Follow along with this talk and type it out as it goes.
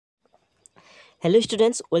Hello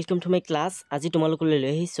students, welcome to my class. আজি তোমালোকলৈ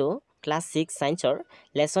লৈ আহিছো class 6 science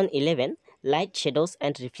lesson 11 light shadows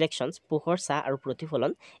and reflections পোহৰ ছাঁ আৰু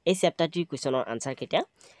প্ৰতিফলন এই চেপ্টাৰটিৰ কুৱেশ্যনৰ আনসাৰ কেইটা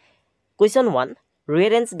Question 1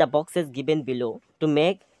 Rearrange the boxes given below to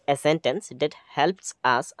make a sentence that helps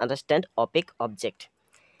us understand opaque object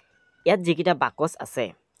ইয়াত যিকিটা বাকচ আছে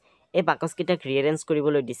এই বাকচ কেইটাক rearrange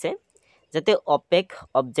কৰিবলৈ দিছে যাতে opaque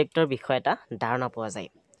objectৰ বিষয়ে এটা ধাৰণা পোৱা যায়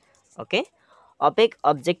ওকে opaque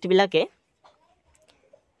object বিলাকে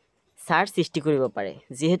সাৰ সৃষ্টি কৰিব পাৰে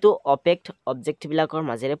যেহেতু অপেক্ট অবজেক্ট বিলাকৰ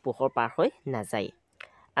মাজেৰে পোহৰ পাৰ হৈ নাযায়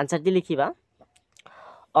আনসাৰটি লিখিবা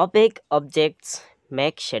অপেক অবজেক্টস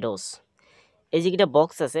মেক শ্যাডোজ এই যিকিটা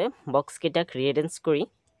বক্স আছে বক্স কেইটা ৰিএৰেঞ্জ কৰি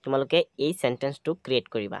তোমালোকে এই সেন্টেন্সটো ক্ৰিয়েট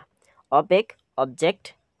কৰিবা opaque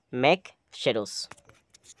object make shadows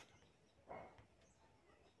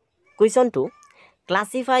Question 2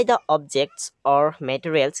 Classify the objects or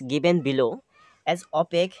materials given below as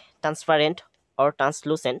opaque, transparent or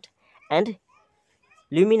translucent and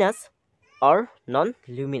luminous or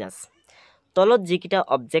non-luminous তলত যিকিটা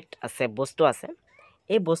অবজেক্ট আছে বস্তু আছে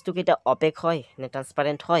এই বস্তু কিটা অপেক হয় নে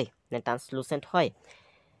ট্রান্সপারেন্ট হয় নে ট্রান্সলুসেন্ট হয়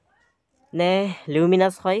নে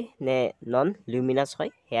লুমিনাস হয় নে নন লুমিনাস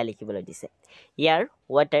হয় হেয়া লিখিবলৈ দিছে ইয়াৰ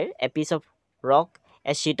water a piece of rock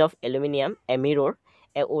A sheet of aluminium A মিৰৰ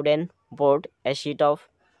A wooden board A sheet of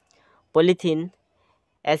polythene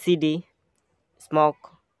ACD smoke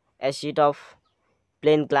A sheet of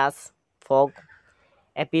plain glass fog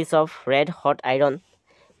a piece of red hot iron,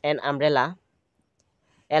 an umbrella,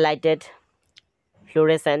 a lighted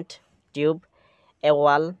fluorescent tube, a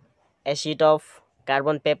wall, a sheet of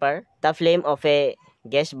carbon paper, the flame of a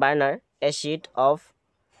gas burner, a sheet of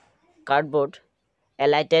cardboard, a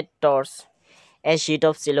lighted torch, a sheet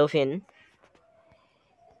of cellophane,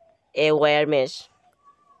 a wire mesh,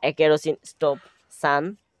 a kerosene stove,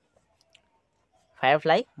 sun,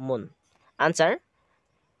 firefly, moon. Answer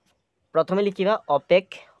প্ৰথমে লিখিবা opaque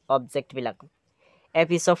object বিলাক a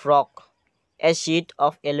piece of rock A sheet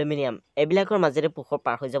of aluminium এবিলাকৰ মাজেৰে পোহৰ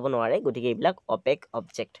পাৰ হৈ যাব নোৱাৰে গতিকে এইবিলাক অপেক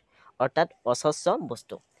অবজেক্ট অৰ্থাৎ অস্বচ্ছ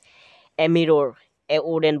বস্তু এ মিৰৰ এ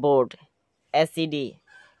wooden board A CD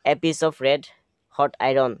a piece of red hot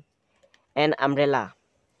iron N umbrella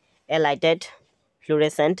A lighted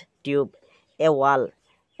ফ্লুorescent tube A wall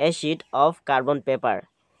A sheet of carbon paper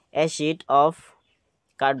A sheet of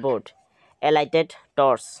cardboard A lighted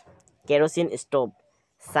torch kerosene stove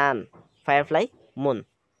sun firefly moon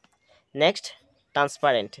next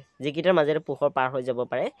transparent যিকিটাৰ মাজেৰে পোহৰ পাৰ হৈ যাব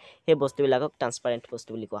পাৰে সেই বস্তুবিলাকক transparent বস্তু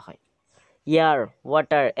বুলি কোৱা হয় air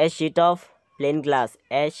water a sheet of plain glass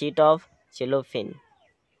a sheet of cellophane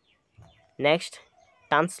next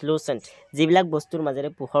translucent যিবিলাক বস্তুৰ মাজেৰে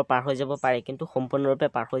পোহৰ পাৰ হৈ যাব পাৰে কিন্তু সম্পূৰ্ণৰূপে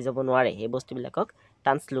পাৰ হৈ যাব নোৱাৰে সেই বস্তুবিলাকক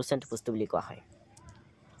translucent বস্তু বুলি কোৱা হয়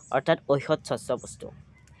অৰ্থাৎ ঐহৎস্বচ্ছ বস্তু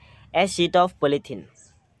a sheet of polythene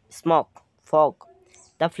smoke, fog,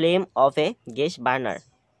 the flame of a gas burner,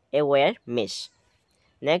 a wire mesh.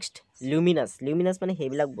 Next, luminous. Luminous মানে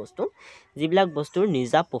হেবিলাক বস্তু যিবিলাক বস্তুৰ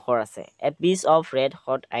নিজা পোহৰ আছে a piece of red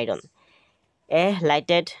hot iron, a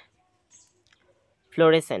lighted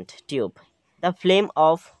fluorescent tube, the flame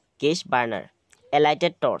of gas burner, a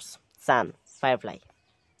lighted torch, sun, firefly.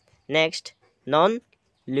 Next,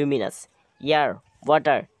 non-luminous. Air,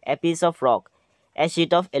 water, a piece of rock, a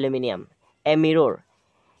sheet of aluminium, a mirror,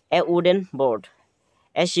 a wooden board,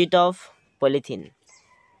 a sheet of polythene,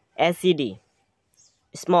 a CD,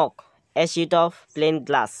 smoke, a sheet of plain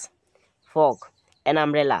glass, fog, an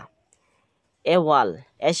umbrella, a wall,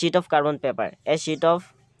 a sheet of carbon paper, a sheet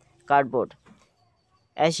of cardboard,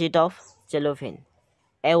 a sheet of cellophane,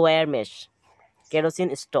 a wire mesh,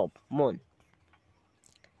 kerosene stove, moon.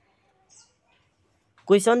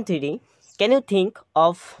 Question 3. Can you think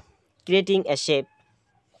of creating a shape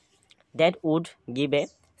that would give a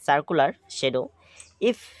circular shadow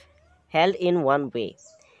if held in one way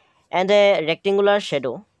and a rectangular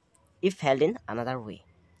shadow if held in another way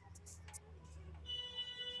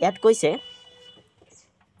ইয়াত কৈছে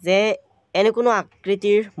যে এনে কোনো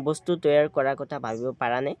আকৃতিৰ বস্তু তৈয়াৰ কৰাৰ কথা ভাবিব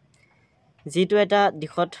পাৰানে যিটো এটা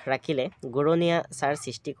দিশত ৰাখিলে গৰণীয়া সাৰ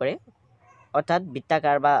সৃষ্টি কৰে অৰ্থাৎ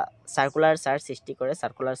বৃত্তাকাৰ বা সাৰ্কুলাৰ সাৰ সৃষ্টি কৰে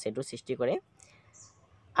সাৰ্কুলাৰ শ্যাডো সৃষ্টি কৰে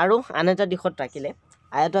আৰু আন এটা দিশত ৰাখিলে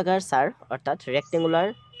আয়তাকাৰ সাৰ অৰ্থাৎ ৰেক্টেঙ্গুলাৰ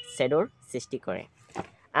শ্যাডোৰ সৃষ্টি কৰে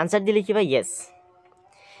আনসার দি লিখিবা yes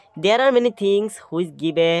there are many things which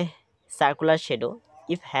give a circular shadow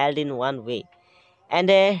if held in one way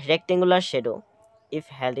and a rectangular shadow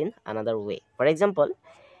if held in another way for example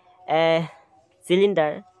a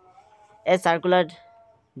cylinder a circular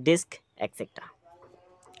disc etc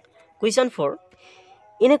question 4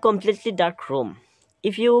 in a completely dark room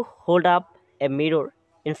if you hold up a mirror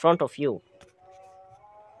in front of you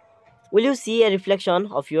Will you see a reflection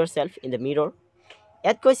of yourself in the mirror?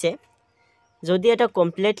 ইয়াত কৈছে যদি এটা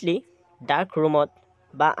completely dark ৰুমত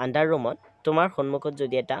বা under ৰুমত তোমাৰ সন্মুখত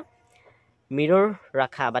যদি এটা মিৰৰ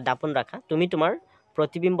ৰাখা বা দাপোন ৰাখা তুমি তোমাৰ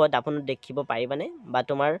প্ৰতিবিম্ব দাপোনত দেখিব পাৰিবানে বা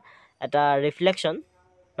তোমাৰ এটা ৰিফ্লেকশ্যন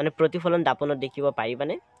মানে প্ৰতিফলন দাপোনত দেখিব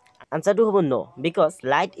পাৰিবানে আনসাৰটো হ'ব নো because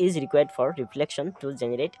light is required for reflection two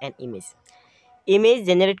generate N image image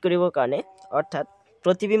generate কৰিবৰ কাৰণে অৰ্থাৎ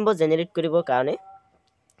প্ৰতিবিম্ব জেনেৰেট কৰিবৰ কাৰণে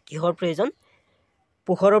কিহৰ প্ৰয়োজন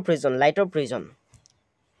পোহৰৰ প্ৰয়োজন লাইটৰ প্ৰয়োজন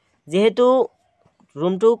যেহেতু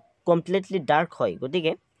ৰুমটো কমপ্লিটলি ডাৰ্ক হয়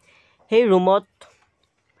গতিকে সেই ৰুমত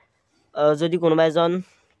যদি কোনোবা এজন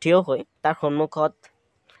থিয় হৈ তাৰ সন্মুখত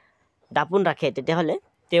দাপোন ৰাখে তেতিয়াহ'লে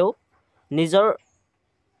তেওঁ নিজৰ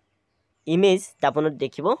ইমেজ দাপোনত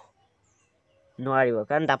দেখিব নোৱাৰিব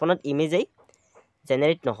কাৰণ দাপোনত ইমেজেই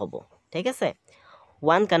জেনেৰেট নহ'ব ঠিক আছে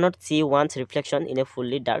one cannot see one's reflection in a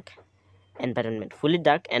fully dark environment fully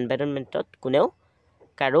dark environmentত কোনেও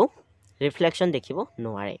কাৰো ৰিফ্লেকশ্যন দেখিব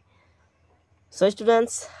নোৱাৰে so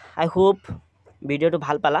students I hope ভিডিঅ'টো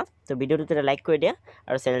ভাল পালা তো ভিডিঅ'টো লাইক কৰি দিয়া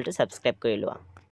আৰু চেনেলটো সাবস্ক্ৰাইব কৰি লোৱা